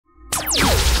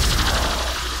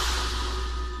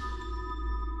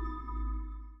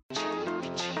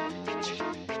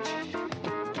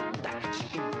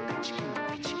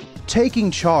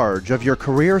Taking charge of your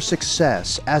career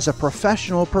success as a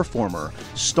professional performer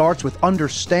starts with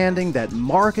understanding that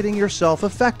marketing yourself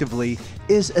effectively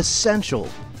is essential.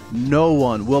 No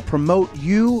one will promote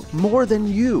you more than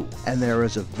you, and there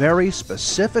is a very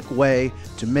specific way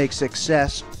to make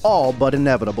success all but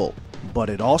inevitable. But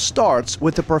it all starts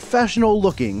with a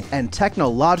professional-looking and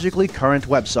technologically current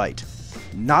website,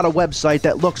 not a website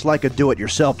that looks like a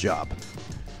do-it-yourself job.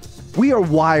 We are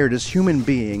wired as human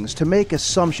beings to make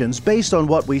assumptions based on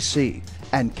what we see,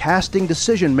 and casting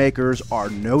decision makers are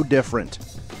no different.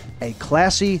 A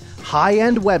classy,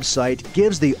 high-end website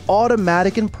gives the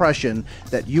automatic impression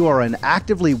that you are an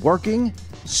actively working,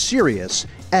 serious,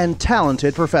 and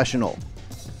talented professional.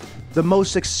 The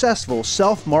most successful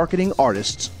self-marketing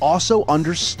artists also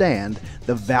understand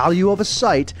the value of a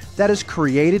site that is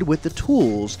created with the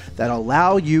tools that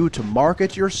allow you to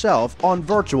market yourself on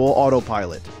virtual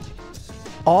autopilot.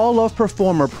 All of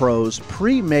PerformerPro's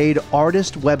pre-made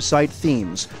artist website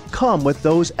themes come with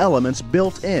those elements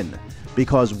built in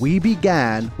because we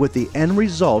began with the end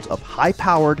result of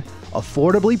high-powered,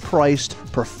 affordably priced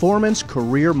performance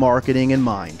career marketing in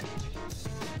mind.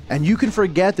 And you can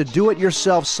forget the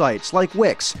do-it-yourself sites like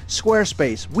Wix,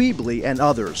 Squarespace, Weebly, and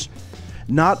others.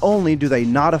 Not only do they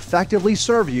not effectively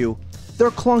serve you,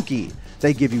 they're clunky,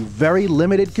 they give you very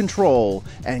limited control,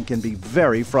 and can be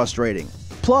very frustrating.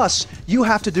 Plus, you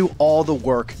have to do all the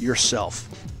work yourself.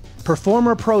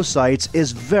 PerformerPro sites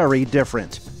is very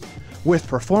different. With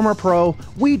PerformerPro,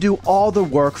 we do all the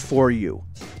work for you.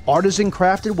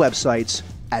 Artisan-crafted websites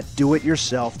at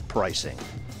do-it-yourself pricing.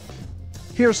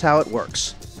 Here's how it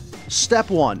works. Step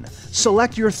 1.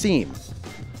 Select your theme.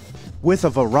 With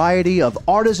a variety of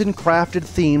artisan-crafted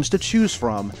themes to choose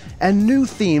from and new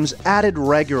themes added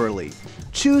regularly,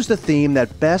 choose the theme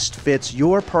that best fits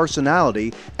your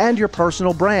personality and your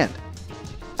personal brand.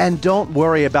 And don't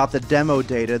worry about the demo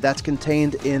data that's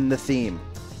contained in the theme.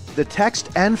 The text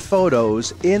and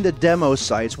photos in the demo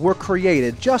sites were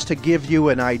created just to give you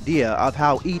an idea of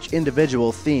how each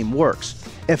individual theme works.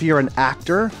 If you're an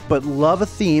actor but love a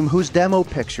theme whose demo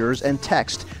pictures and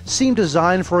text seem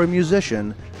designed for a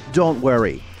musician, don't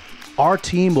worry. Our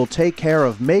team will take care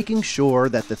of making sure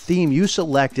that the theme you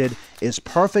selected is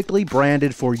perfectly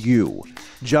branded for you,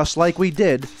 just like we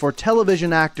did for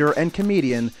television actor and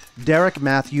comedian Derek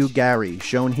Matthew Gary,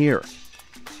 shown here.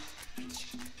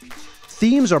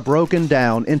 Themes are broken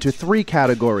down into 3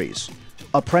 categories: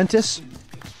 Apprentice,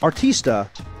 Artista,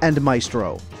 and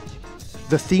Maestro.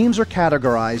 The themes are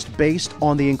categorized based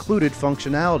on the included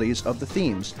functionalities of the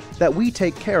themes that we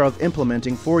take care of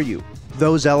implementing for you.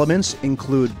 Those elements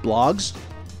include blogs,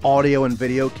 audio and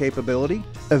video capability,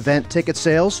 event ticket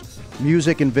sales,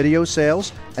 music and video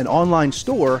sales, an online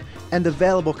store, and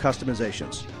available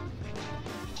customizations.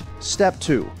 Step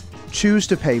 2. Choose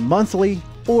to pay monthly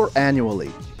or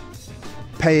annually.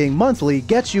 Paying monthly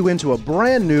gets you into a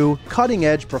brand new,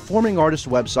 cutting-edge performing artist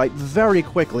website very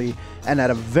quickly and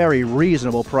at a very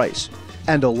reasonable price,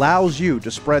 and allows you to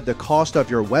spread the cost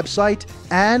of your website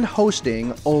and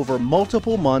hosting over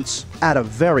multiple months at a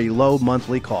very low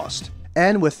monthly cost.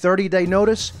 And with 30-day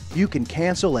notice, you can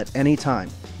cancel at any time.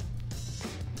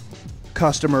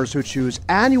 Customers who choose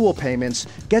annual payments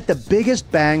get the biggest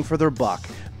bang for their buck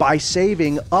by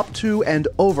saving up to and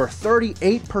over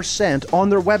 38% on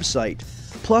their website.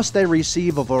 Plus, they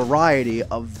receive a variety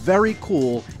of very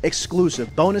cool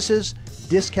exclusive bonuses,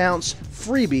 discounts,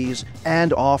 freebies,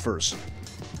 and offers.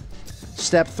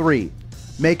 Step 3.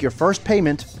 Make your first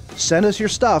payment, send us your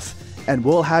stuff, and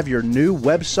we'll have your new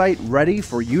website ready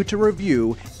for you to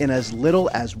review in as little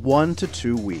as 1 to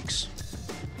 2 weeks.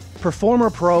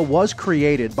 PerformerPro was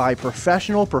created by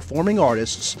professional performing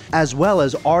artists as well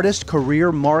as artist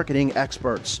career marketing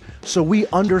experts, so we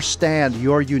understand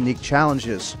your unique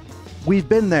challenges. We've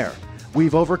been there,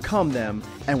 we've overcome them,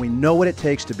 and we know what it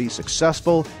takes to be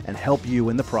successful and help you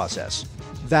in the process.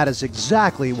 That is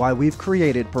exactly why we've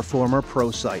created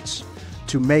PerformerPro sites,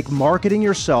 to make marketing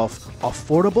yourself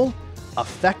affordable,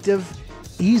 effective,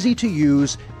 easy to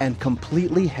use, and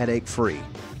completely headache-free.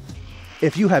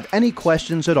 If you have any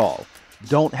questions at all,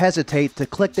 don't hesitate to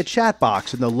click the chat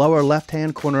box in the lower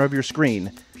left-hand corner of your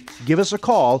screen, give us a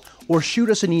call, or shoot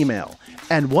us an email,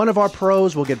 and one of our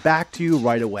pros will get back to you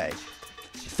right away.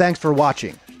 Thanks for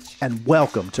watching, and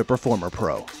welcome to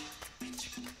PerformerPro.